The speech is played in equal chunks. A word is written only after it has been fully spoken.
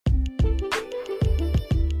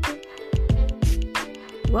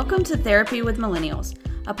Welcome to Therapy with Millennials,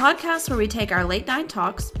 a podcast where we take our late night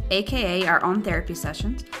talks, aka our own therapy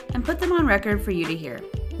sessions, and put them on record for you to hear.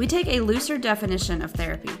 We take a looser definition of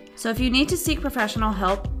therapy, so if you need to seek professional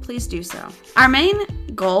help, please do so. Our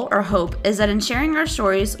main goal or hope is that in sharing our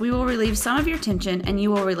stories, we will relieve some of your tension and you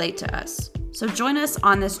will relate to us. So join us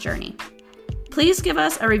on this journey. Please give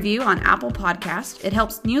us a review on Apple Podcast. It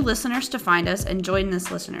helps new listeners to find us and join this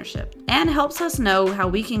listenership, and helps us know how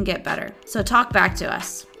we can get better. So talk back to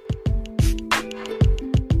us.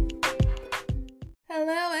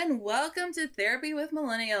 Hello and welcome to Therapy with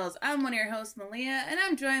Millennials. I'm one of your hosts, Maleah, and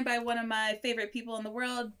I'm joined by one of my favorite people in the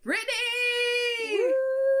world, Brittany! Woo!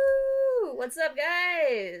 What's up,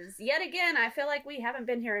 guys? Yet again, I feel like we haven't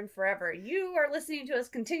been here in forever. You are listening to us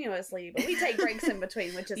continuously, but we take breaks in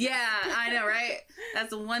between, which is yeah, I know, right? That's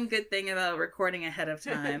the one good thing about recording ahead of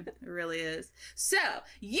time. It really is. So,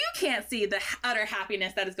 you can't see the utter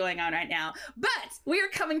happiness that is going on right now, but we are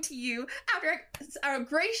coming to you after our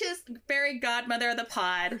gracious fairy godmother of the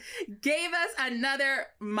pod gave us another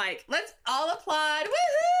mic. Let's all applaud. Woohoo!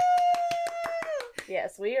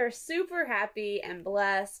 Yes, we are super happy and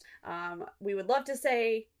blessed. We would love to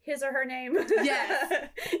say his or her name. Yes.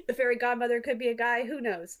 The fairy godmother could be a guy. Who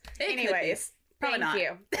knows? Anyways, thank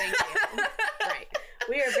you. Right.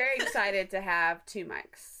 We are very excited to have two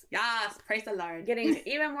mics. Yes, praise the Lord. Getting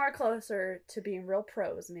even more closer to being real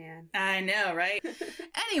pros, man. I know, right?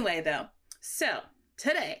 Anyway, though, so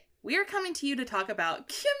today we are coming to you to talk about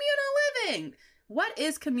communal living. What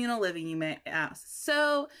is communal living, you may ask?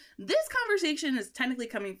 So this conversation is technically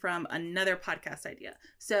coming from another podcast idea.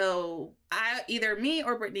 So either me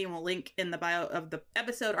or Brittany will link in the bio of the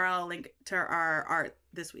episode, or I'll link to our art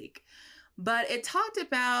this week. But it talked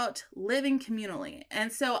about living communally.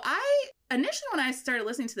 And so initially when I started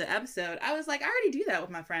listening to the episode, I was like, I already do that with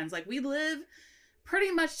my friends. Like, we live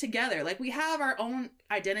pretty much together. Like, we have our own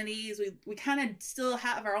identities. We kind of still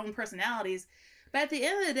have our own personalities. But at the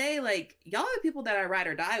end of the day, like, y'all are the people that I ride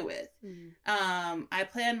or die with. Mm-hmm. I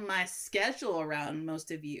plan my schedule around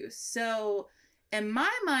most of you. So in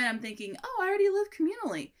my mind, I'm thinking, oh, I already live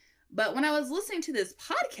communally. But when I was listening to this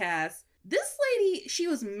podcast, this lady, she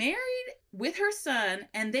was married with her son,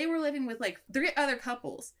 and they were living with like 3 other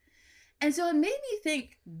couples. And so it made me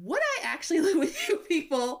think, would I actually live with you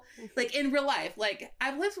people, like, in real life? Like,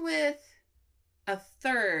 I've lived with a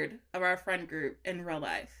third of our friend group in real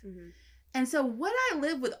life. Mm-hmm. And so would I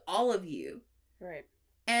live with all of you? Right.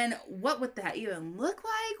 And what would that even look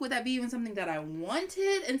like? Would that be even something that I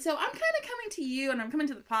wanted? And so I'm kind of coming to you, and I'm coming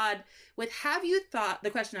to the pod with, have you thought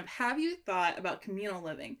about communal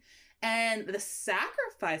living and the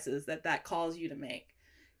sacrifices that calls you to make?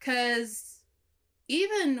 Because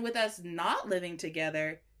even with us not living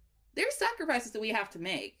together, there's sacrifices that we have to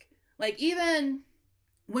make. Like, even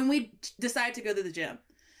when we decide to go to the gym.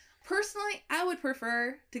 Personally, I would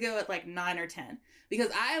prefer to go at like 9 or 10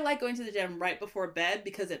 because I like going to the gym right before bed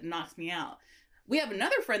because it knocks me out. We have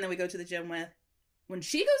another friend that we go to the gym with. When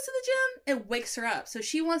she goes to the gym, it wakes her up. So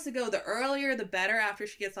she wants to go the earlier, the better after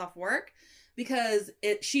she gets off work because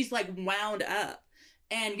she's like wound up,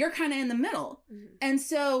 and you're kind of in the middle. Mm-hmm. And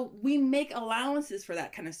so we make allowances for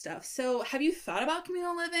that kind of stuff. So have you thought about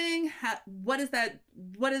communal living? What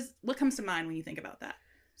comes to mind when you think about that?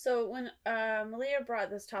 So when Maleah brought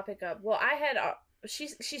this topic up, well, I had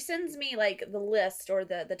she sends me like the list or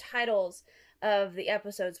the titles of the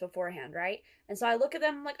episodes beforehand, right? And so I look at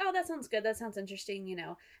them, I'm like, oh, that sounds good, that sounds interesting, you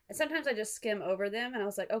know. And sometimes I just skim over them, and I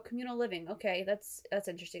was like, oh, communal living, okay, that's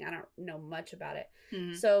interesting. I don't know much about it.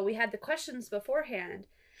 Mm-hmm. So we had the questions beforehand,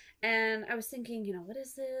 and I was thinking, you know, what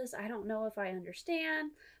is this? I don't know if I understand.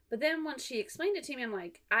 But then when she explained it to me, I'm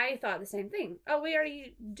like, I thought the same thing. Oh, we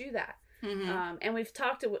already do that. Mm-hmm. And we've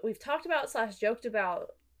talked about / joked about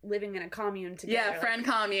living in a commune together. Yeah, friend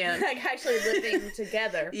commune. Like actually living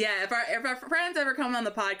together. Yeah, if our friends ever come on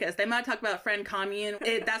the podcast, they might talk about friend commune.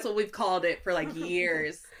 That's what we've called it for like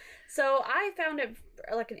years. So I found it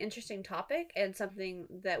like an interesting topic and something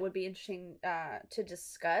that would be interesting to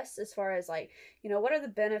discuss as far as like, you know, what are the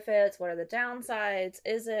benefits? What are the downsides?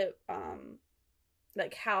 Is it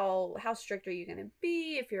like how strict are you going to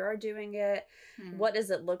be if you are doing it? What does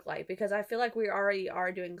it look like? Because I feel like we already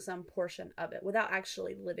are doing some portion of it without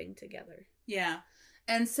actually living together. Yeah.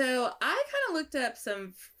 And so I kind of looked up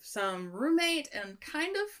some roommate and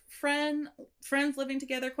kind of friends living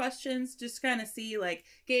together questions, just kind of see, like,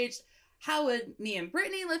 gauge how would me and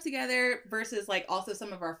Brittany live together versus like also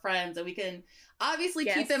some of our friends, and we can obviously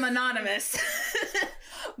keep them anonymous.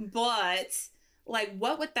 But like,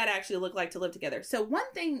 what would that actually look like to live together? So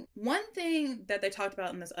one thing that they talked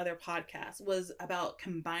about in this other podcast was about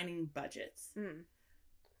combining budgets.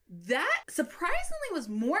 that surprisingly was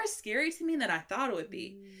more scary to me than I thought it would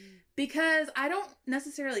be. Because I don't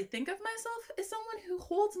necessarily think of myself as someone who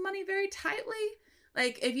holds money very tightly.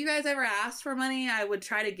 Like, if you guys ever asked for money, I would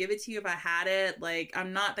try to give it to you if I had it. Like,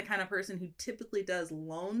 I'm not the kind of person who typically does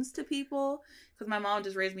loans to people, because my mom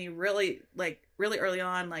just raised me really early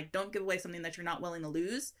on, like, don't give away something that you're not willing to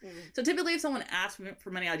lose. So typically if someone asks for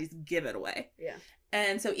money, I'll just give it away. Yeah.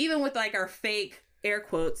 And so even with, like, our fake, air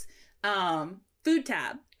quotes, food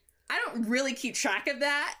tab, I don't really keep track of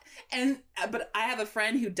that, but I have a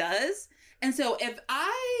friend who does. And so if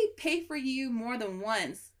I pay for you more than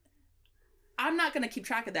once, I'm not going to keep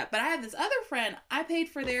track of that. But I have this other friend, I paid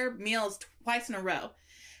for their meals twice in a row.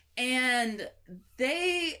 And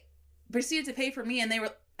they proceeded to pay for me, and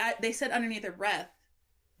they said underneath their breath,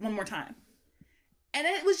 one more time. And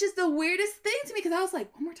it was just the weirdest thing to me, because I was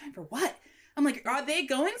like, one more time for what? I'm like, are they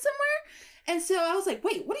going somewhere? And so I was like,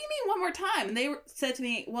 wait, what do you mean one more time? And they said to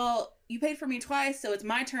me, well, you paid for me twice, so it's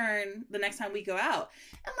my turn the next time we go out.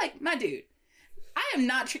 I'm like, my dude, I am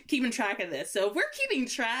not keeping track of this. So if we're keeping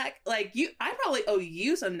track, like, I probably owe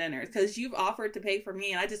you some dinners because you've offered to pay for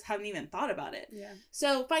me and I just haven't even thought about it. Yeah.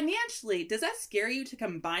 So financially, does that scare you to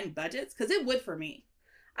combine budgets? Because it would for me.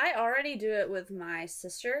 I already do it with my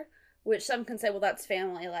sister, which some can say, well, that's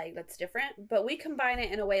family, like, that's different. But we combine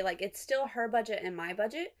it in a way, like, it's still her budget and my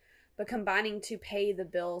budget, but combining to pay the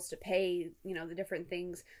bills, to pay, the different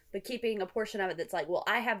things, but keeping a portion of it that's like, well,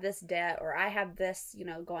 I have this debt, or I have this,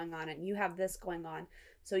 going on, and you have this going on.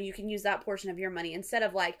 So you can use that portion of your money instead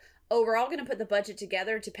of like, oh, we're all going to put the budget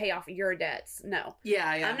together to pay off your debts. No. Yeah.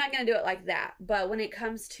 I'm not going to do it like that. But when it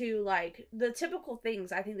comes to like the typical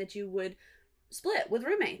things, I think that you would split with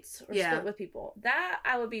roommates or split with people, that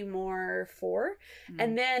I would be more for.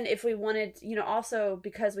 And then if we wanted, also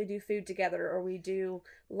because we do food together or we do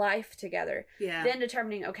life together, then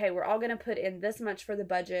determining, okay, we're all going to put in this much for the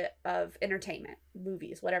budget of entertainment,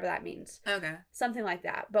 movies, whatever that means. Okay. Something like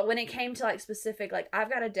that. But when it came to like specific, like I've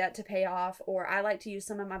got a debt to pay off, or I like to use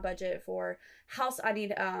some of my budget for I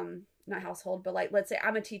need not household, but like, let's say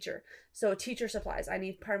I'm a teacher, so teacher supplies, I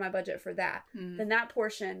need part of my budget for that. Then that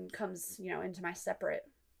portion comes, into my separate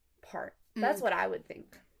part. That's what I would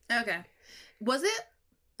think. Okay. Was it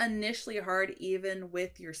initially hard even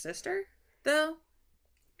with your sister, though?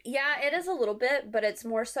 Yeah, it is a little bit, but it's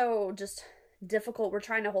more so just difficult. We're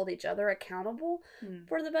trying to hold each other accountable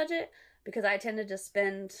for the budget, because I tend to just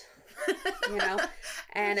spend, and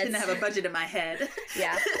I didn't have a budget in my head.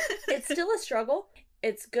 Yeah. It's still a struggle.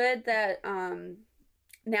 It's good that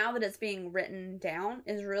now that it's being written down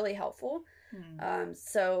is really helpful.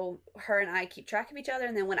 So her and I keep track of each other.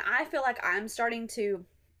 And then when I feel like I'm starting to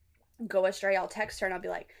go astray, I'll text her and I'll be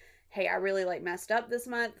like, hey, I really like messed up this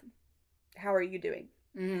month. How are you doing?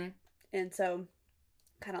 And so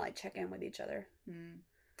kind of like check in with each other.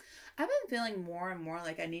 I've been feeling more and more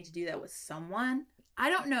like I need to do that with someone. I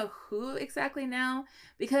don't know who exactly now,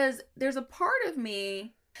 because there's a part of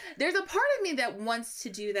me that wants to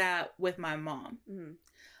do that with my mom.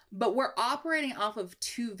 But we're operating off of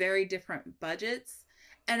two very different budgets.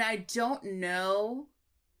 And I don't know,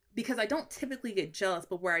 because I don't typically get jealous,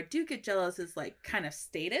 but where I do get jealous is like kind of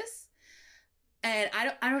status. And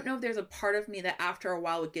I don't know if there's a part of me that after a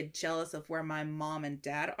while would get jealous of where my mom and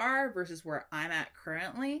dad are versus where I'm at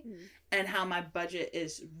currently, and how my budget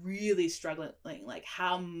is really struggling, like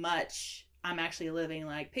how much I'm actually living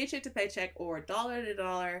like paycheck to paycheck or dollar to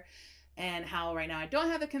dollar, and how right now I don't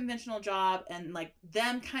have a conventional job, and like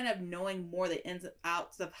them kind of knowing more the ins and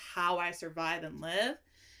outs of how I survive and live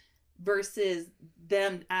versus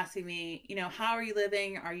them asking me, how are you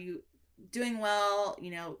living? Are you doing well?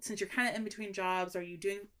 Since you're kind of in between jobs, are you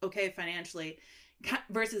doing okay financially?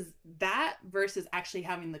 Versus actually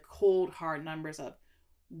having the cold hard numbers of,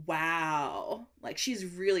 wow, like she's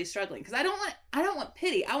really struggling. Because I don't want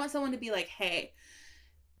pity. I want someone to be like, hey,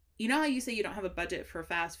 you know how you say you don't have a budget for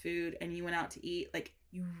fast food and you went out to eat? Like,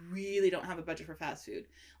 you really don't have a budget for fast food.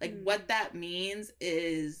 Like, what that means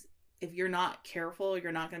is if you're not careful,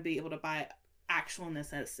 you're not going to be able to buy actual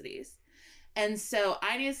necessities. And so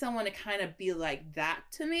I need someone to kind of be like that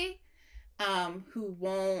to me, who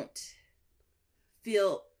won't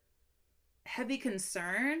feel heavy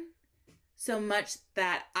concern so much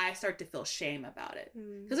that I start to feel shame about it.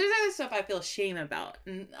 Because there's other stuff I feel shame about.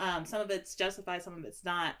 And some of it's justified, some of it's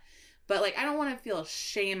not. But like, I don't want to feel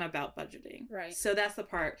shame about budgeting. Right. So that's the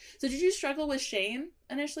part. So did you struggle with shame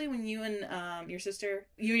initially when you and your sister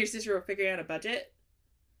were figuring out a budget?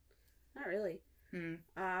 Not really.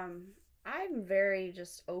 I'm very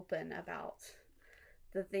just open about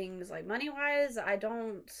the things, like money-wise.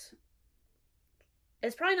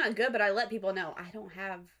 It's probably not good, but I let people know I don't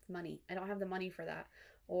have money. I don't have the money for that.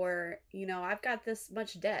 Or, I've got this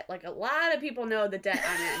much debt. Like, a lot of people know the debt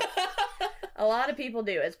I'm in. A lot of people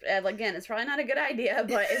do. It's probably not a good idea,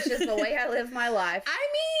 but it's just the way I live my life. I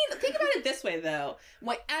mean, think about it this way, though.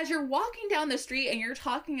 Like, as you're walking down the street and you're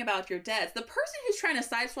talking about your debts, the person who's trying to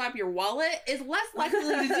sideswipe your wallet is less likely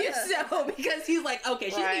to do so because he's like,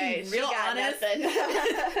 okay, she's being real honest.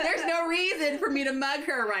 There's no reason for me to mug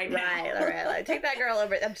her right now. Right. Like, take that girl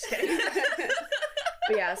over. I'm just kidding.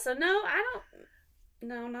 But yeah, so no,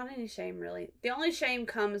 No, not any shame, really. The only shame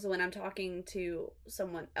comes when I'm talking to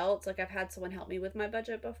someone else. Like, I've had someone help me with my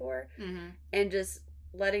budget before. Mm-hmm. And just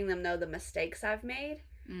letting them know the mistakes I've made.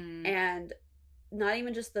 Mm. And not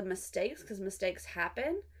even just the mistakes, because mistakes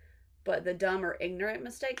happen, but the dumb or ignorant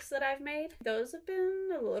mistakes that I've made. Those have been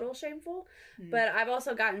a little shameful. Mm. But I've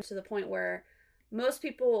also gotten to the point where most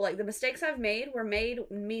people, like, the mistakes I've made were made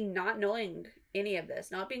me not knowing any of this,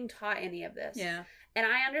 not being taught any of this. Yeah. And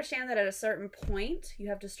I understand that at a certain point, you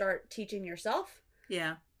have to start teaching yourself.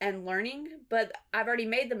 Yeah. And learning. But I've already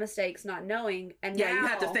made the mistakes not knowing. And yeah, now, you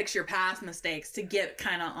have to fix your past mistakes to get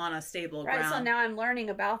kind of on a stable ground. Right, so now I'm learning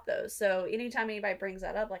about those. So anytime anybody brings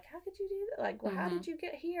that up, like, how could you do that? Like, well, how did you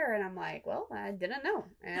get here? And I'm like, well, I didn't know.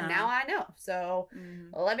 And now I know. So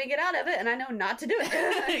let me get out of it. And I know not to do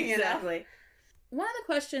it. Exactly. One of the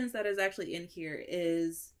questions that is actually in here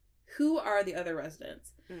is, who are the other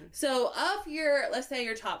residents? So of let's say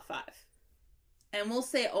your top 5, and we'll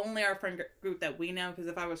say only our friend group that we know, because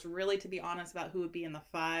if I was really to be honest about who would be in the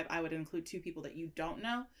 5, I would include 2 people that you don't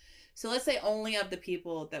know. So let's say only of the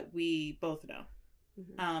people that we both know,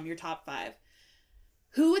 your top 5.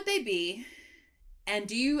 Who would they be? And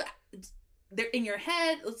they're in your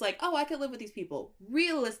head, it's like, oh, I could live with these people.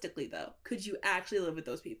 Realistically, though, could you actually live with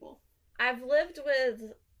those people? I've lived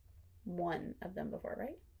with one of them before,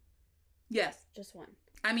 right? Yes. Just one.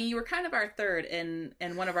 I mean, you were kind of our third in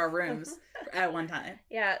one of our rooms at one time.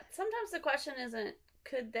 Yeah, sometimes the question isn't,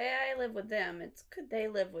 could I live with them? It's, could they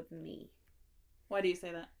live with me? Why do you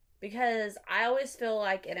say that? Because I always feel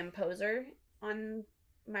like an imposer on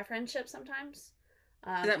my friendship sometimes.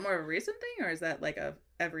 Is that more of a recent thing, or is that like a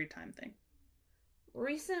every time thing?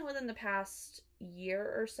 Recent, within the past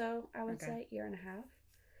year or so, I would say, year and a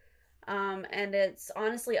half. And it's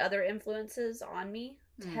honestly other influences on me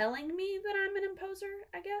telling me that I'm an imposer,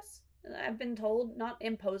 I guess. I've been told, not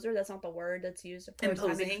imposer, that's not the word that's used. Of course,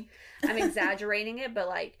 imposing. I'm exaggerating it, but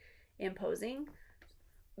like imposing.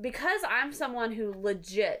 Because I'm someone who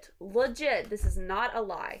legit, this is not a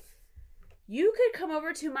lie. You could come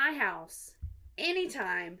over to my house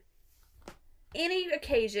anytime, any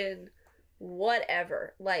occasion,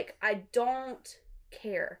 whatever. Like, I don't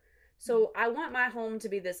care. So I want my home to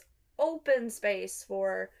be this open space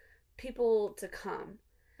for people to come.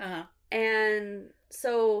 And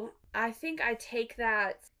so I think I take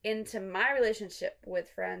that into my relationship with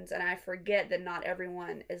friends, and I forget that not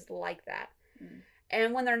everyone is like that.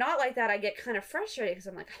 And when they're not like that, I get kind of frustrated because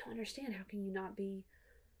I'm like, I don't understand. How can you not be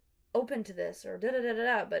open to this, or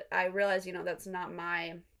da-da-da-da-da? But I realize, that's not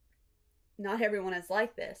everyone is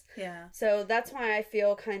like this. Yeah. So that's why I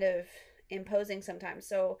feel kind of imposing sometimes.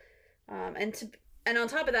 So, and on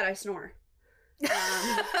top of that, I snore.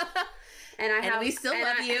 And we still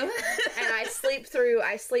love you. And I sleep through,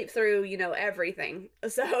 everything.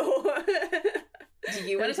 So do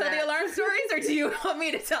you want to tell the alarm stories, or do you want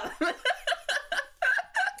me to tell them?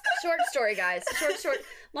 Short story, guys. Short.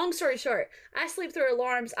 Long story short, I sleep through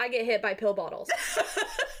alarms. I get hit by pill bottles.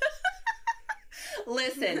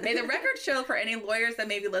 Listen, may the record show for any lawyers that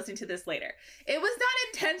may be listening to this later. It was not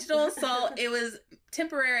intentional assault. It was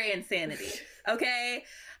temporary insanity. Okay?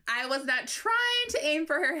 I was not trying to aim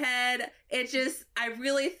for her head. I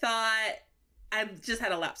really thought I just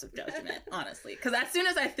had a lapse of judgment, honestly. Because as soon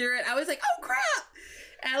as I threw it, I was like, oh, crap.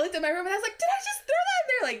 And I looked at my room and I was like, did I just throw that? And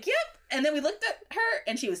they're like, yep. And then we looked at her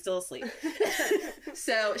and she was still asleep.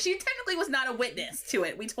 So she technically was not a witness to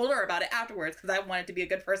it. We told her about it afterwards because I wanted to be a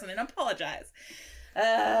good person and apologize.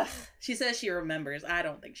 She says she remembers. I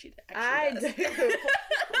don't think she actually does.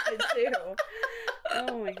 I do.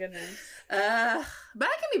 Oh my goodness. But I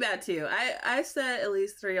can be bad too. I set at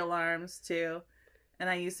least 3 alarms too. And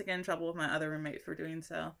I used to get in trouble with my other roommate for doing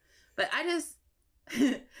so. But I just...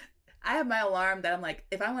 I have my alarm that I'm like,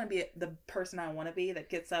 if I want to be the person I want to be that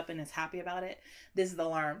gets up and is happy about it, this is the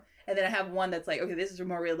alarm. And then I have one that's like, okay, this is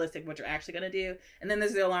more realistic what you're actually going to do. And then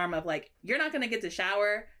there's the alarm of like, you're not going to get to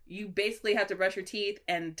shower. You basically have to brush your teeth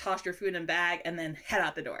and toss your food in a bag and then head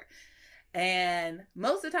out the door. And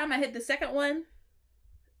most of the time I hit the second one.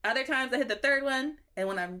 Other times I hit the third one. And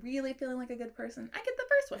when I'm really feeling like a good person, I get the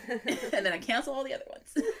first one. And then I cancel all the other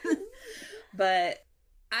ones. But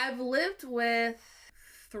I've lived with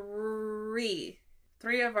 3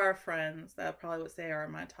 3 of our friends that I probably would say are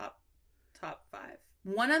my top 5.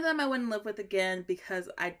 One of them I wouldn't live with again because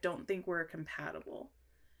I don't think we're compatible.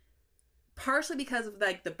 Partially because of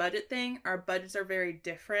like the budget thing. Our budgets are very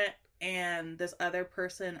different, and this other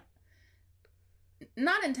person,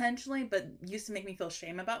 not intentionally, but used to make me feel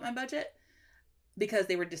shame about my budget because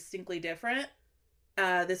they were distinctly different.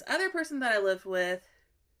 This other person that I lived with,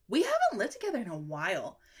 we haven't lived together in a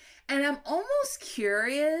while. And I'm almost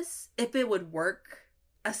curious if it would work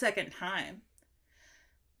a second time.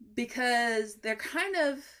 Because they're kind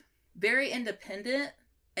of very independent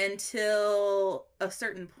until a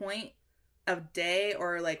certain point of day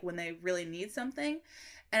or like when they really need something.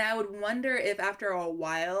 And I would wonder if after a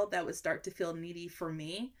while that would start to feel needy for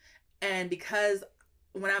me. And because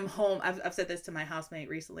when I'm home, I've said this to my housemate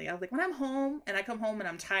recently. I was like, when I'm home and I come home and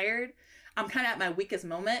I'm tired, I'm kind of at my weakest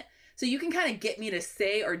moment. So you can kind of get me to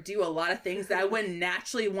say or do a lot of things that I wouldn't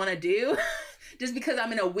naturally want to do just because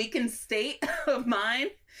I'm in a weakened state of mind.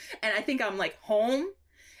 And I think I'm like home.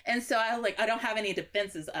 And so I don't have any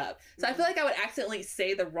defenses up. So I feel like I would accidentally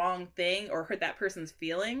say the wrong thing or hurt that person's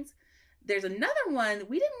feelings. There's another one.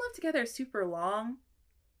 We didn't live together super long.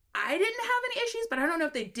 I didn't have any issues, but I don't know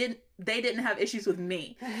if they didn't have issues with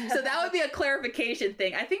me. So that would be a clarification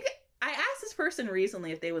thing. I think I asked this person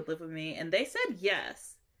recently if they would live with me, and they said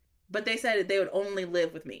yes. But they said they would only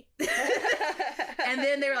live with me. And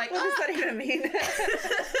then they were like, what does that even mean?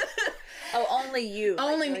 Oh, only you.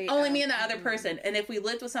 Only me and the other person. And if we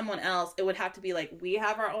lived with someone else, it would have to be like, we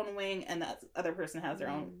have our own wing and that other person has their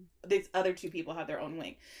own. These other 2 people have their own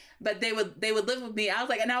wing. But they would live with me. I was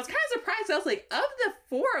like, and I was kind of surprised. I was like, of the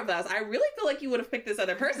 4 of us, I really feel like you would have picked this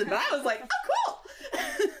other person. But I was like, oh, cool.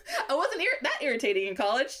 I wasn't that irritating in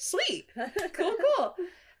college. Sweet. Cool.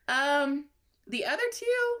 The other 2,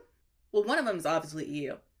 well, one of them is obviously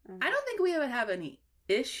you. I don't think we would have any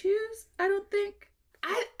issues. I don't think.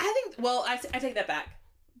 I think, well, I take that back.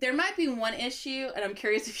 There might be one issue, and I'm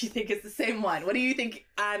curious if you think it's the same one. What do you think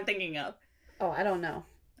I'm thinking of? Oh, I don't know.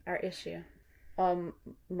 Our issue.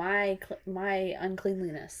 My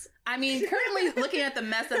uncleanliness. I mean, currently looking at the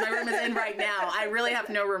mess that my room is in right now, I really have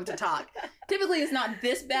no room to talk. Typically, it's not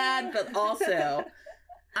this bad, but also,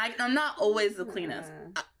 I'm not always the cleanest.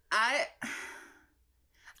 I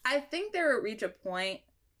think there would reach a point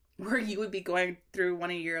where you would be going through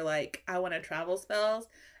one of your, like, I want to travel spells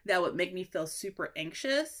that would make me feel super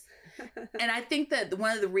anxious. And I think that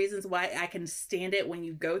one of the reasons why I can stand it when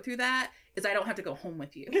you go through that is I don't have to go home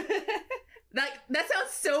with you. Like, that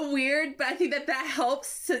sounds so weird, but I think that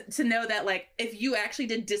helps to know that, like, if you actually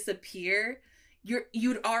did disappear,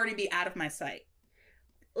 you'd already be out of my sight.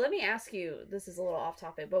 Let me ask you, this is a little off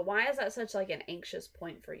topic, but why is that such, like, an anxious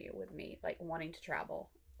point for you with me, like, wanting to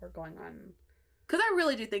travel or going on? Because I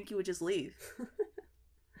really do think you would just leave.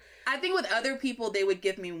 I think with other people, they would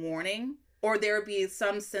give me warning, or there would be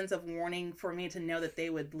some sense of warning for me to know that they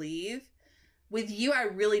would leave. With you, I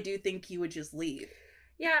really do think you would just leave.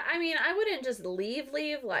 Yeah, I mean, I wouldn't just leave,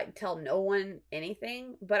 like, tell no one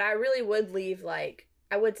anything, but I really would leave, like,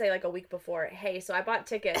 I would say, like, a week before, hey, so I bought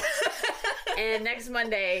tickets, and next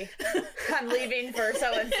Monday, I'm leaving for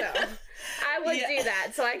so-and-so. I would do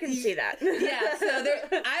that, so I can see that. Yeah, so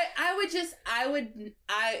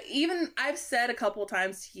I've said a couple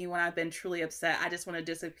times to you when I've been truly upset, I just want to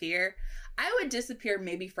disappear. I would disappear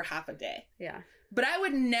maybe for half a day. Yeah. But I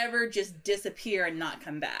would never just disappear and not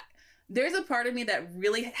come back. There's a part of me that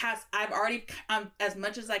really I've already, as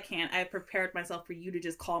much as I can, I've prepared myself for you to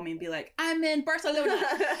just call me and be like, I'm in Barcelona.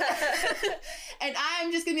 And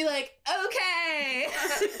I'm just going to be like, okay.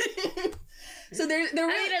 So I mean,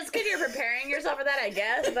 it's good you're preparing yourself for that, I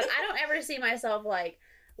guess, but I don't ever see myself, like,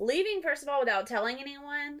 leaving, first of all, without telling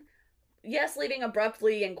anyone. Yes, leaving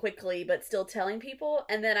abruptly and quickly, but still telling people.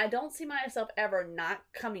 And then I don't see myself ever not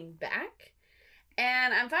coming back.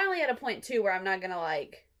 And I'm finally at a point, too, where I'm not going to,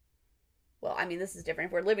 like, well, I mean, this is different.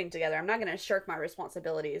 If we're living together, I'm not going to shirk my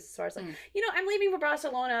responsibilities. So I was like, I'm leaving for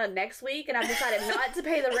Barcelona next week, and I've decided not to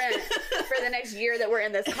pay the rent for the next year that we're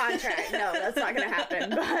in this contract. No, that's not going to happen.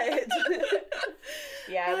 But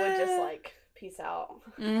yeah, I would just, like, peace out.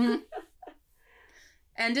 Mm-hmm.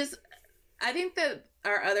 And just, I think that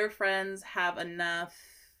our other friends have enough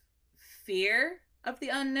fear of the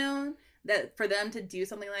unknown that for them to do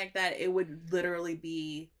something like that, it would literally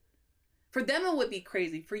be, for them it would be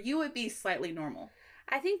crazy. For you, it would be slightly normal.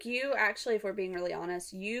 I think you, actually, if we're being really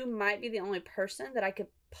honest, you might be the only person that I could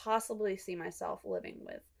possibly see myself living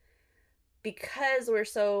with. Because we're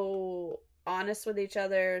so honest with each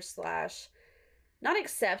other, / not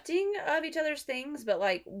accepting of each other's things, but,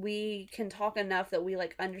 like, we can talk enough that we,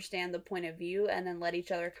 like, understand the point of view and then let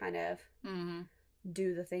each other kind of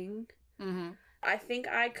do the thing. I think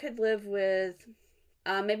I could live with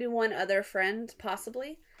maybe one other friend,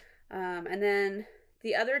 possibly. And then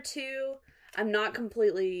the other two, I'm not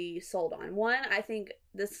completely sold on. One, I think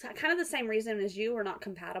this kind of the same reason as you, we're not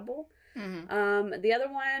compatible. Mm-hmm. The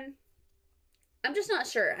other one, I'm just not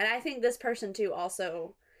sure. And I think this person too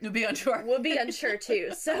also would be unsure. Too.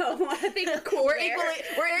 So I think we're cool. We're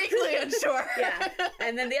equally unsure. Yeah.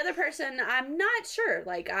 And then the other person, I'm not sure.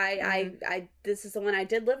 Like I this is the one I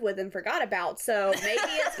did live with and forgot about. So maybe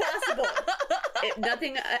it's possible.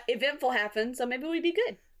 Nothing eventful happened, so maybe we'd be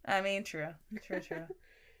good. I mean, true.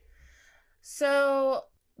 So,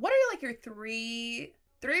 what are like your three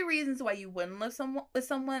reasons why you wouldn't live with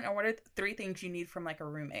someone, or what are 3 things you need from like a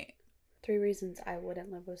roommate? 3 reasons I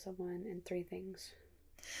wouldn't live with someone, and 3 things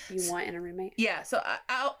you want in a roommate. Yeah, so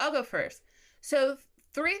I'll go first. So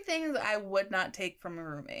 3 things I would not take from a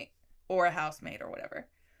roommate or a housemate or whatever.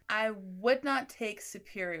 I would not take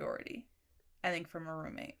superiority, I think, from a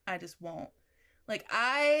roommate. I just won't. Like,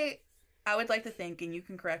 I would like to think, and you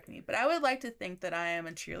can correct me, but I would like to think that I am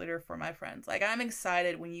a cheerleader for my friends. Like, I'm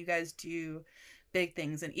excited when you guys do big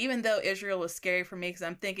things. And even though Israel was scary for me, because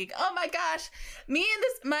I'm thinking, oh my gosh, me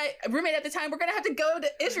and my roommate at the time, we're going to have to go to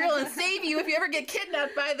Israel and save you if you ever get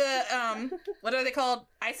kidnapped by the, what are they called?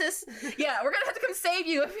 ISIS? Yeah, we're going to have to come save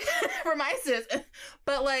you from ISIS.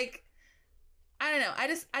 But like, I don't know.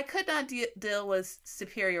 I could not deal with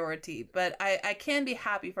superiority, but I can be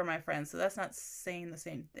happy for my friends. So that's not saying the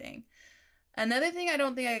same thing. Another thing I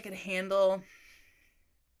don't think I could handle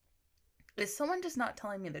is someone just not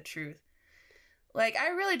telling me the truth. Like, I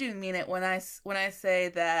really do mean it when I say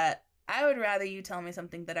that I would rather you tell me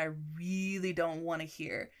something that I really don't want to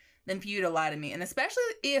hear than for you to lie to me. And especially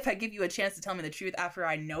if I give you a chance to tell me the truth after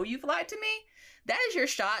I know you've lied to me, that is your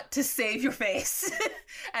shot to save your face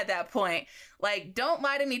at that point. Like, don't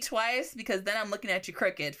lie to me twice, because then I'm looking at you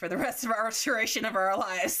crooked for the rest of our duration of our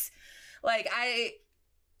lives. Like,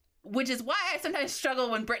 which is why I sometimes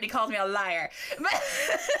struggle when Brittany calls me a liar.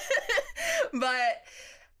 But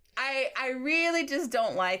I really just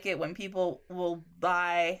don't like it when people will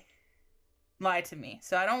lie to me.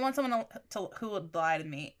 So I don't want someone who would lie to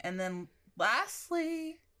me. And then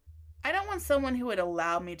lastly, I don't want someone who would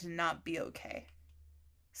allow me to not be okay.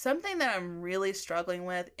 Something that I'm really struggling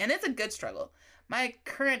with, and it's a good struggle. My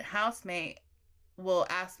current housemate will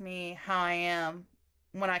ask me how I am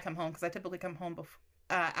when I come home, because I typically come home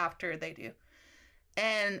after they do.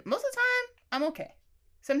 And most of the time, I'm okay.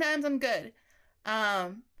 Sometimes I'm good.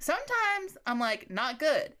 Sometimes I'm like, not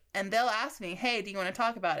good. And they'll ask me, hey, do you want to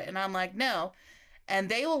talk about it? And I'm like, no. And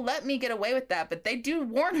they will let me get away with that. But they do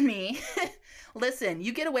warn me, listen,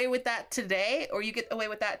 you get away with that today, or you get away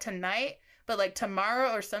with that tonight. But like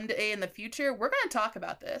tomorrow or someday in the future, we're going to talk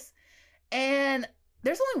about this. And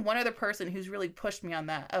there's only one other person who's really pushed me on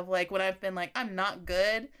that, of like when I've been like, I'm not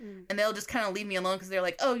good. And they'll just kind of leave me alone because they're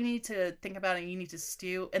like, oh, you need to think about it. You need to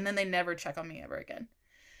stew. And then they never check on me ever again.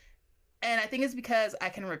 And I think it's because I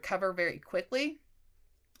can recover very quickly.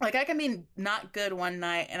 Like, I can be not good one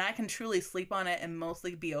night and I can truly sleep on it and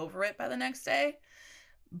mostly be over it by the next day.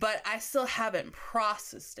 But I still haven't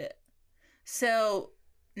processed it. So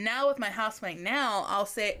now with my housemate now, I'll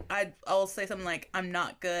say something like, I'm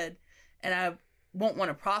not good, and I won't want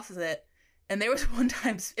to process it. And there was one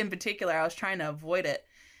time in particular, I was trying to avoid it,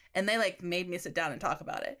 and they like made me sit down and talk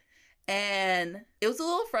about it. And it was a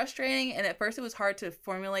little frustrating, and at first it was hard to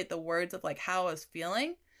formulate the words of like how I was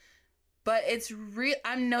feeling. But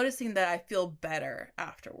I'm noticing that I feel better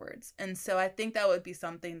afterwards. And so I think that would be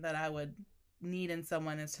something that I would need in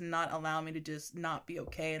someone, is to not allow me to just not be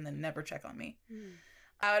okay and then never check on me.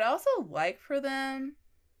 I would also like for them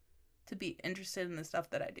to be interested in the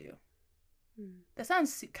stuff that I do. That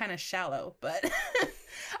sounds kind of shallow, but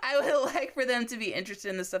I would like for them to be interested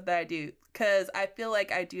in the stuff that I do, because I feel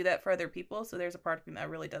like I do that for other people. So there's a part of me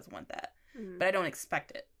that really does want that, but I don't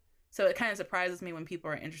expect it. So it kind of surprises me when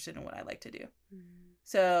people are interested in what I like to do.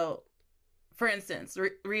 So, for instance,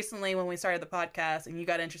 recently when we started the podcast and you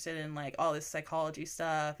got interested in like all this psychology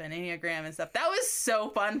stuff and Enneagram and stuff, that was so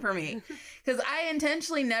fun for me, because I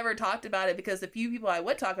intentionally never talked about it, because the few people I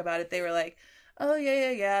would talk about it, they were like, oh,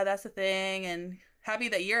 yeah, that's a thing, and happy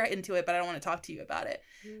that you're into it, but I don't want to talk to you about it.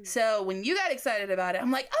 So when you got excited about it, I'm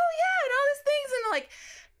like, oh yeah, and all these things, and like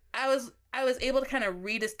I was able to kind of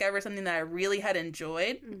rediscover something that I really had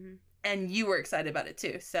enjoyed, and you were excited about it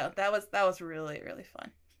too. So that was really, really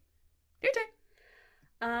fun. Your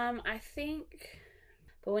turn. I think,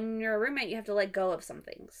 but when you're a roommate, you have to let go of some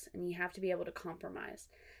things, and you have to be able to compromise.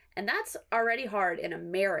 And that's already hard in a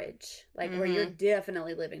marriage, like where you're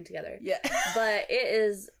definitely living together. Yeah. But it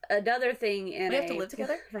is another thing in we have to live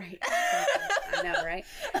together? Right. I know, right?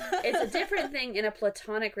 It's a different thing in a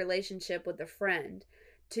platonic relationship with a friend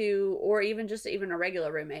or even a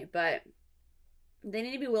regular roommate. But they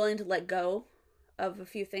need to be willing to let go of a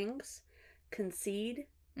few things, concede.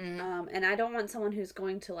 And I don't want someone who's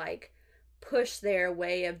going to like push their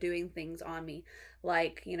way of doing things on me.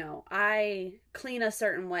 Like, you know, I clean a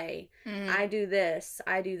certain way. I do this,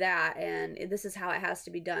 I do that, and this is how it has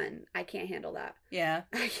to be done. I can't handle that. Yeah.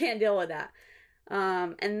 I can't deal with that.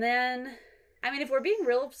 And then, I mean, if we're being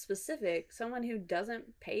real specific, someone who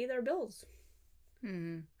doesn't pay their bills.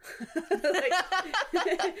 Like,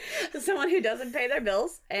 someone who doesn't pay their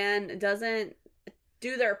bills and doesn't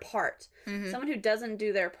do their part. Someone who doesn't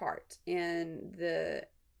do their part in the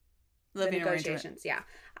negotiations. Yeah.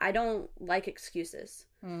 I don't like excuses.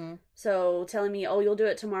 So telling me, oh, you'll do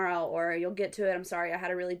it tomorrow, or you'll get to it. I'm sorry, I had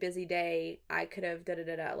a really busy day. I could have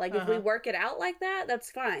da-da-da-da. Like, if we work it out like that, that's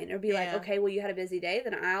fine. Or be like, okay, well, you had a busy day,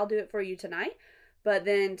 then I'll do it for you tonight. But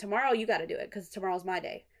then tomorrow you got to do it because tomorrow's my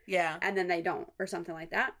day. Yeah. And then they don't, or something like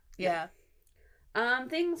that. Yeah.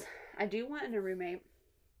 Things I do want in a roommate.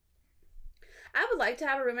 I would like to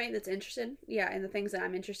have a roommate that's interested, in the things that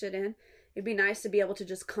I'm interested in. It'd be nice to be able to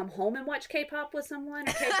just come home and watch K-pop with someone,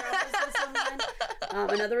 or K-dramas with someone.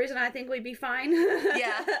 Another reason I think we'd be fine.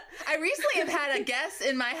 Yeah. I recently have had a guest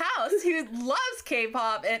in my house who loves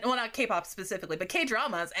K-pop, and well, not K-pop specifically, but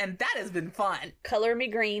K-dramas, and that has been fun. Color me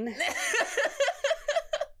green.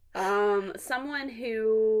 Someone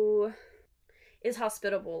who is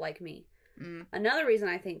hospitable like me. Another reason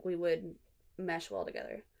I think we would mesh well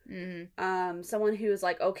together. Someone who is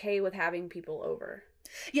like okay with having people over.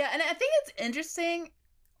 Yeah, and I think it's interesting.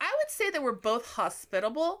 I would say that we're both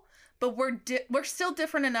hospitable, but we're still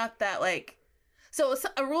different enough that, like, so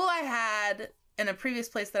a rule I had in a previous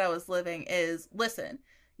place that I was living is, listen,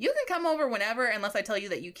 you can come over whenever unless I tell you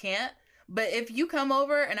that you can't. But if you come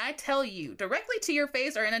over and I tell you directly to your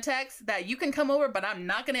face or in a text that you can come over, but I'm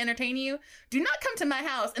not going to entertain you, do not come to my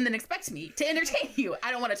house and then expect me to entertain you.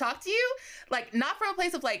 I don't want to talk to you. Like, not from a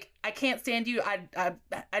place of like, I can't stand you.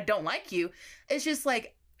 I don't like you. It's just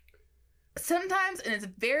like, sometimes, and it's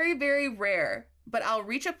very, very rare, but I'll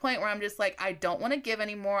reach a point where I'm just like, I don't want to give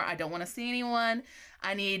anymore. I don't want to see anyone.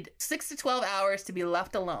 I need 6 to 12 hours to be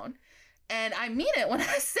left alone. And I mean it when I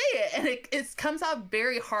say it, and it comes out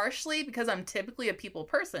very harshly because I'm typically a people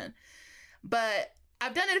person. But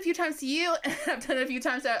I've done it a few times to you, and I've done it a few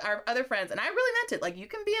times to our other friends, and I really meant it. Like, you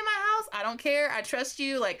can be in my house. I don't care. I trust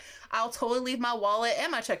you. Like, I'll totally leave my wallet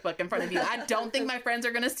and my checkbook in front of you. I don't think my friends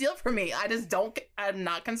are going to steal from me. I'm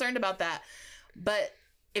not concerned about that. But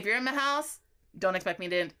if you're in my house, don't expect me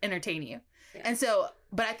to entertain you. Yeah. And so,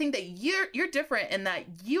 but I think that you're different in that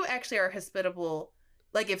you actually are hospitable.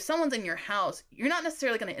 Like, if someone's in your house, you're not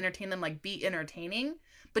necessarily going to entertain them, like, be entertaining,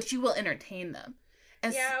 but you will entertain them.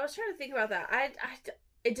 And yeah, I was trying to think about that.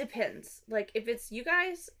 It depends. Like, if it's you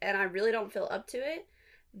guys and I really don't feel up to it,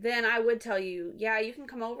 then I would tell you, yeah, you can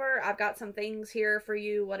come over. I've got some things here for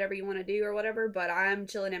you, whatever you want to do or whatever, but I'm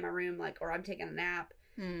chilling in my room, like, or I'm taking a nap.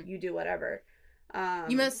 You do whatever.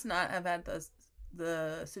 You must not have had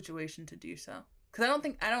the situation to do so. Because I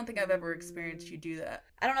don't think I've ever experienced you do that.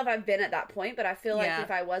 I don't know if I've been at that point, but I feel like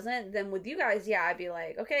if I wasn't, then with you guys, yeah, I'd be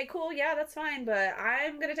like, okay, cool, yeah, that's fine, but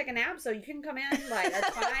I'm gonna take a nap, so you can come in, like, that's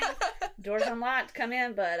fine. Door's unlocked, come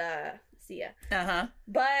in, but see ya.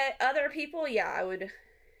 But other people, yeah, I would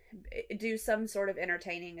do some sort of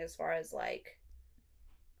entertaining as far as, like,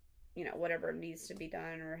 you know, whatever needs to be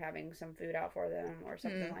done, or having some food out for them or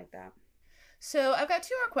something like that. So I've got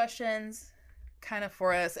 2 more questions kind of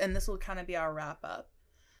for us, and this will kind of be our wrap up.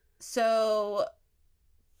 So,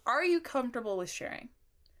 are you comfortable with sharing?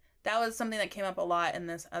 That was something that came up a lot in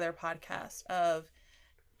this other podcast of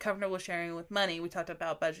comfortable sharing with money. We talked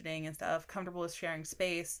about budgeting and stuff, comfortable with sharing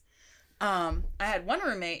space. I had one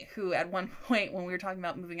roommate who at one point when we were talking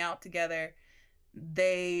about moving out together,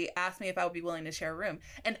 they asked me if I would be willing to share a room.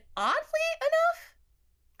 And oddly enough,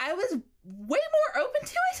 I was way more open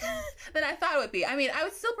to it than I thought it would be. I mean, I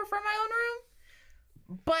would still prefer my own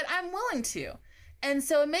room, but I'm willing to. And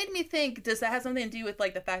so it made me think, does that have something to do with,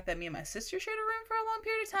 like, the fact that me and my sister shared a room for a long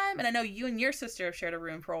period of time? And I know you and your sister have shared a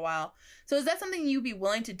room for a while. So is that something you'd be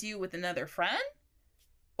willing to do with another friend?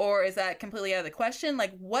 Or is that completely out of the question?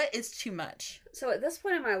 Like, what is too much? So at this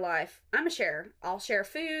point in my life, I'm a sharer. I'll share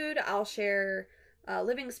food. I'll share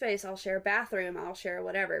living space. I'll share bathroom. I'll share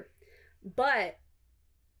whatever. But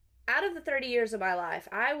out of the 30 years of my life,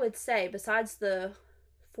 I would say, besides the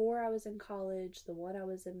 4 I was in college, the 1 I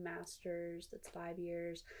was in master's, that's 5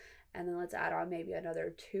 years, and then let's add on maybe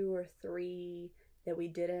another 2 or 3 that we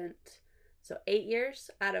didn't. So 8 years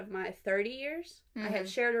out of my 30 years, I have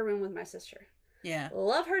shared a room with my sister. Yeah.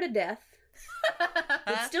 Love her to death.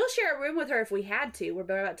 Would still share a room with her if we had to. We're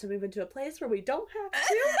about to move into a place where we don't have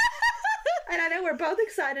to. And I know we're both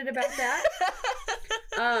excited about that.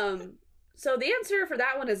 So the answer for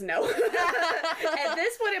that one is no. At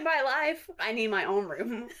this point in my life, I need my own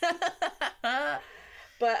room. But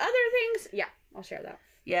other things, yeah, I'll share that.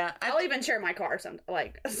 Yeah. I'll even share my car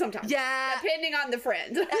sometimes. Yeah. Depending on the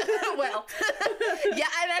friend. Well, yeah,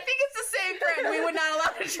 and I think it's the same friend. We would not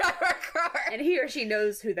allow to drive our car. And he or she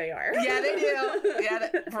knows who they are. Yeah, they do. Yeah,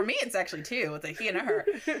 for me, it's actually 2. It's a he and a her.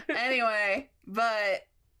 Anyway, but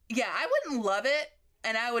yeah, I wouldn't love it.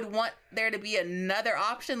 And I would want there to be another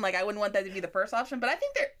option. Like, I wouldn't want that to be the first option. But I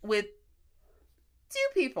think with 2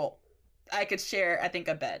 people, I could share, I think,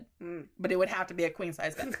 a bed. But it would have to be a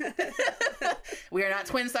queen-size bed. We are not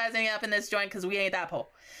twin-sizing up in this joint because we ain't that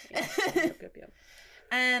pole. Yep.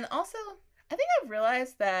 And also, I think I've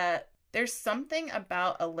realized that there's something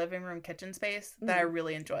about a living room kitchen space that I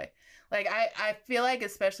really enjoy. Like, I feel like,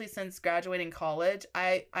 especially since graduating college,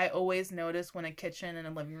 I always notice when a kitchen and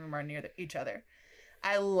a living room are near each other.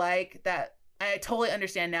 I like that. I totally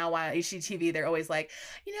understand now why HGTV, they're always like,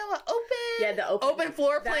 you know what, the open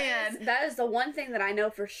floor plan. That is the one thing that I know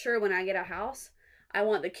for sure when I get a house. I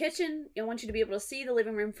want the kitchen. I want you to be able to see the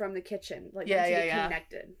living room from the kitchen. Like,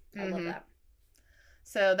 connected. I love that.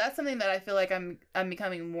 So that's something that I feel like I'm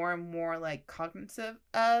becoming more and more like cognizant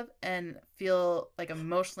of, and feel like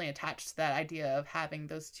emotionally attached to that idea of having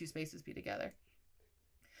those 2 spaces be together.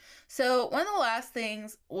 So one of the last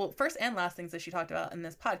things, well, first and last things that she talked about in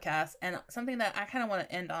this podcast, and something that I kind of want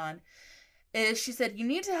to end on, is she said you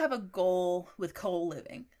need to have a goal with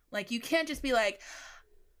co-living. Like, you can't just be like,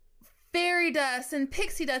 fairy dust and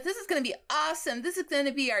pixie dust, this is going to be awesome. This is going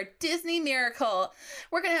to be our Disney miracle.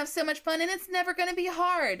 We're going to have so much fun, and it's never going to be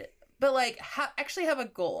hard. But, like, actually have a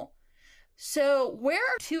goal. So where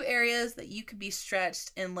are 2 areas that you could be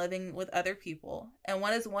stretched in living with other people? And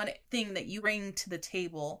what is one thing that you bring to the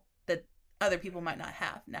table that other people might not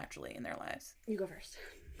have naturally in their lives? You go first.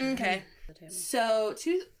 Okay. So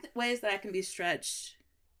 2 ways that I can be stretched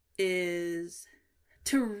is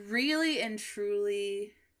to really and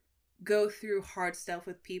truly go through hard stuff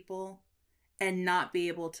with people and not be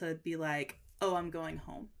able to be like, oh, I'm going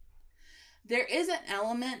home. There is an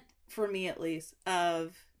element, for me at least,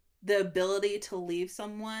 of the ability to leave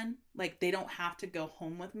someone, like they don't have to go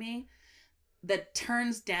home with me, that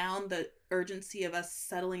turns down the urgency of us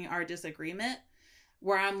settling our disagreement,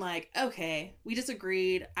 where I'm like, okay, we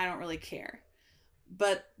disagreed, I don't really care.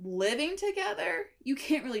 But living together, you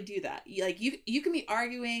can't really do that. You can be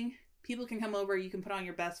arguing, people can come over, you can put on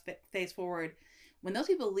your best face forward. When those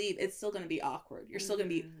people leave, it's still going to be awkward. You're still going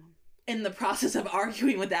to be in the process of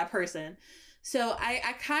arguing with that person. So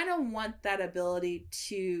I kind of want that ability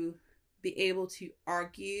to be able to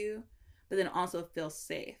argue, but then also feel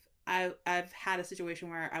safe. I've had a situation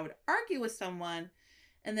where I would argue with someone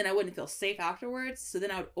and then I wouldn't feel safe afterwards. So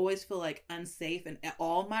then I would always feel like unsafe in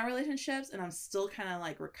all my relationships, and I'm still kind of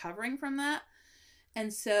like recovering from that.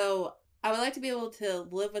 And so I would like to be able to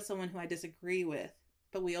live with someone who I disagree with,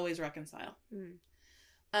 but we always reconcile.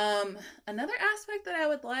 Another aspect that I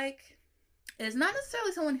would like is not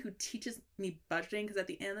necessarily someone who teaches me budgeting, because at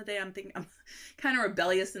the end of the day, I'm kind of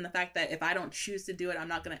rebellious in the fact that if I don't choose to do it, I'm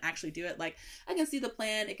not going to actually do it. Like, I can see the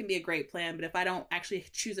plan, it can be a great plan, but if I don't actually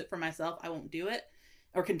choose it for myself, I won't do it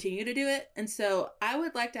or continue to do it. And so I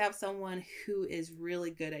would like to have someone who is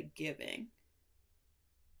really good at giving,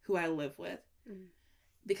 who I live with.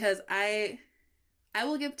 Because I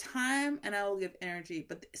will give time and I will give energy,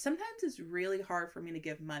 but sometimes it's really hard for me to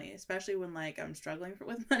give money, especially when like I'm struggling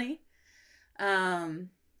with money.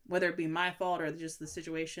 Whether it be my fault or just the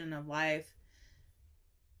situation of life,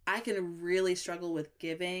 I can really struggle with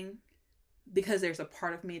giving because there's a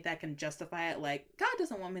part of me that can justify it. Like, God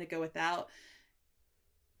doesn't want me to go without,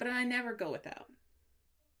 but I never go without.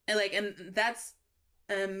 And that's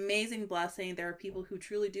an amazing blessing. There are people who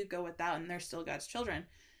truly do go without and they're still God's children.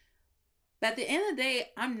 But at the end of the day,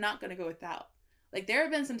 I'm not going to go without. Like, there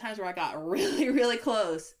have been some times where I got really, really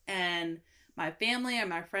close and my family and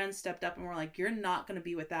my friends stepped up and were like, you're not going to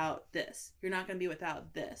be without this. You're not going to be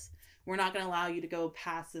without this. We're not going to allow you to go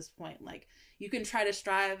past this point. Like, you can try to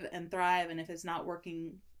strive and thrive, and if it's not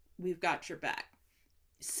working, we've got your back.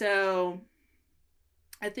 So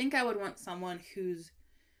I think I would want someone who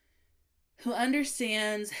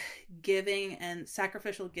understands giving and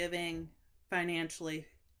sacrificial giving financially,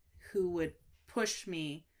 who would push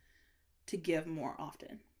me to give more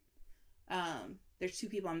often. There's 2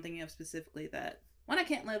 people I'm thinking of specifically that One I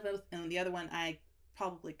can't live with, and the other one I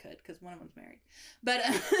probably could because one of them's married. But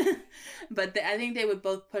I think they would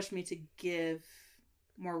both push me to give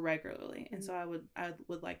more regularly, and so I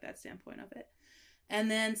would like that standpoint of it. And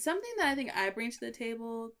then something that I think I bring to the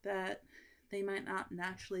table that they might not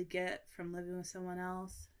naturally get from living with someone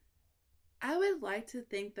else. I would like to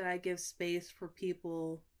think that I give space for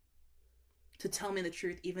people to tell me the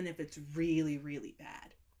truth, even if it's really, really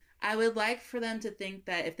bad. I would like for them to think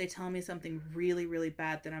that if they tell me something really, really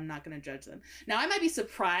bad, that I'm not going to judge them. Now, I might be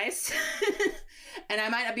surprised and I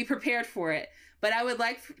might not be prepared for it, but I would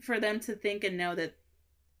like for them to think and know that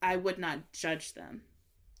I would not judge them.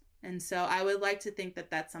 And so I would like to think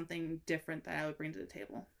that that's something different that I would bring to the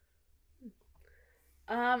table.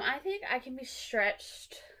 I think I can be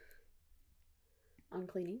stretched on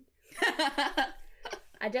cleaning.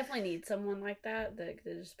 I definitely need someone like that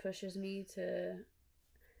just pushes me to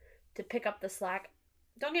pick up the slack.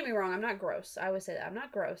 Don't get me wrong, I'm not gross. I always say that. I'm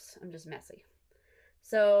not gross. I'm just messy.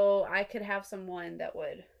 So I could have someone that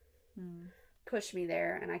would push me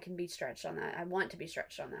there, and I can be stretched on that. I want to be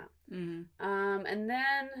stretched on that. Mm-hmm. And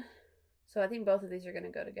then, so I think both of these are going to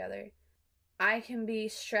go together. I can be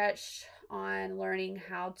stretched on learning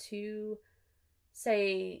how to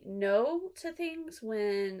say no to things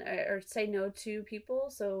or say no to people,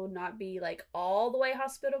 so not be like all the way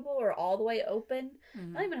hospitable or all the way open.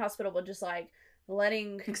 Not even hospitable, just like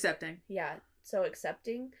accepting. Yeah, so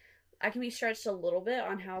accepting. I can be stretched a little bit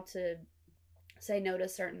on how to say no to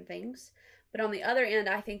certain things, but on the other end,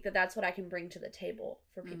 I think that that's what I can bring to the table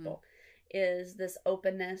for people is this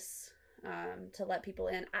openness to let people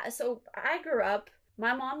in. So I grew up,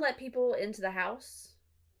 my mom let people into the house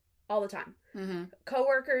all the time.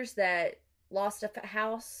 Coworkers that lost a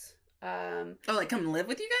house. Like come live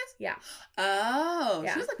with you guys? Yeah. Oh,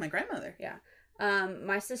 yeah. She was like my grandmother. Yeah.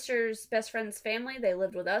 My sister's best friend's family, they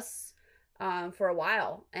lived with us for a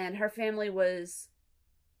while, and her family was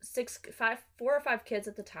 4 or 5 kids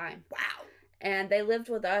at the time. Wow. And they lived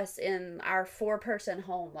with us in our 4-person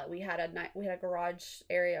home. Like we had a garage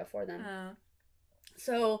area for them.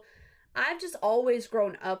 So I've just always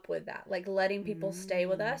grown up with that, like letting people stay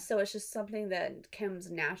with us. So it's just something that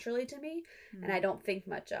comes naturally to me and I don't think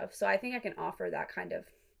much of. So I think I can offer that kind of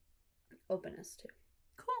openness too.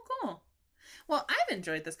 Cool. Well, I've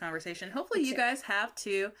enjoyed this conversation. Hopefully you guys have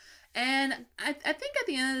too. And I think at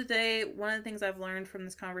the end of the day, one of the things I've learned from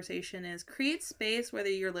this conversation is create space, whether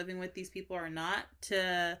you're living with these people or not,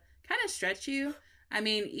 to kind of stretch you. I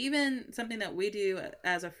mean, even something that we do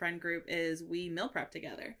as a friend group is we meal prep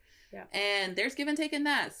together. Yeah. And there's give and take in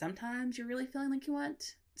that. Sometimes you're really feeling like you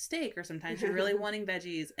want steak, or sometimes you're really wanting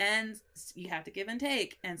veggies, and you have to give and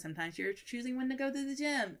take. And sometimes you're choosing when to go to the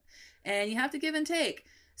gym, and you have to give and take.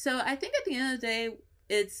 So I think at the end of the day,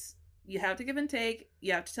 it's you have to give and take.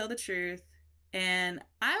 You have to tell the truth. And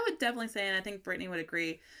I would definitely say, and I think Brittany would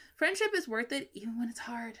agree, friendship is worth it even when it's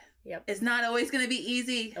hard. Yep. It's not always going to be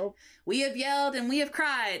easy. Nope. We have yelled and we have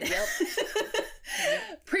cried. Yep.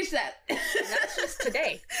 Preach that. That's just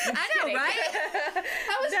today. I know, kidding. Right?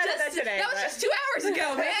 That was just 2 hours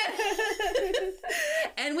ago, man.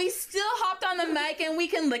 And we still hopped on the mic and we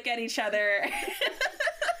can look at each other.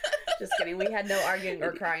 Just kidding. We had no arguing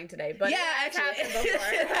or crying today, but yeah, it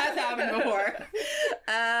has happened before.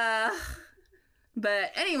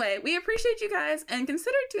 But anyway, we appreciate you guys, and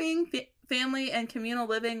consider doing family and communal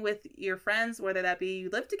living with your friends, whether that be you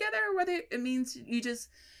live together or whether it means you just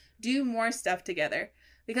do more stuff together,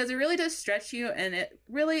 because it really does stretch you and it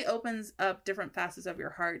really opens up different facets of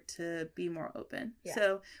your heart to be more open. Yeah.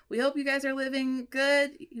 So we hope you guys are living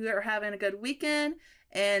good. You are having a good weekend,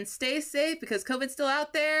 and stay safe because COVID's still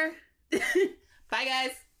out there. Bye,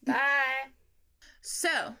 guys. Bye.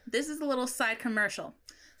 So this is a little side commercial.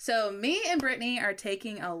 So me and Brittany are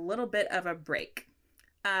taking a little bit of a break.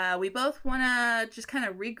 We both want to just kind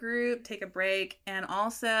of regroup, take a break, and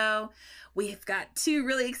also we've got 2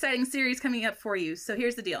 really exciting series coming up for you. So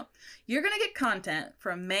here's the deal. You're going to get content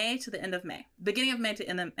from May to the end of May, beginning of May to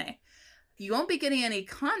end of May. You won't be getting any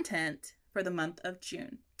content for the month of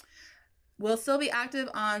June. We'll still be active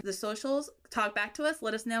on the socials. Talk back to us.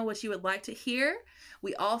 Let us know what you would like to hear.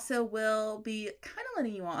 We also will be kind of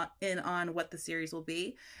letting you in on what the series will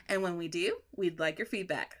be. And when we do, we'd like your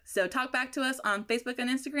feedback. So talk back to us on Facebook and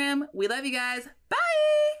Instagram. We love you guys. Bye!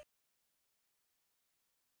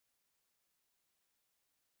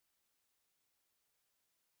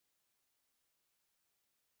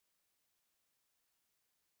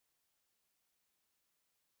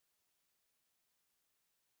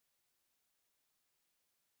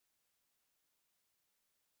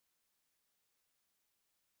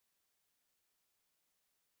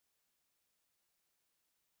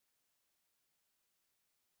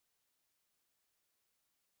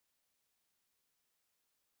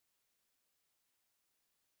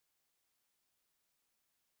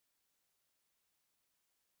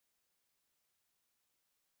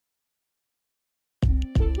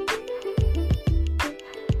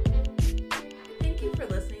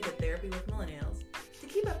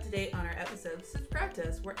 episode, subscribe to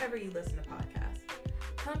us wherever you listen to podcasts.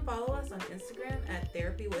 Come follow us on Instagram at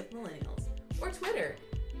Therapy with Millennials or Twitter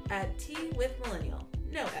at @TWithMillennial,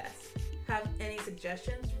 no S. Have any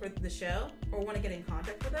suggestions for the show or want to get in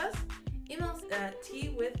contact with us? Email us at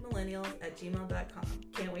twithmillennials@gmail.com.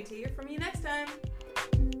 Can't wait to hear from you next time.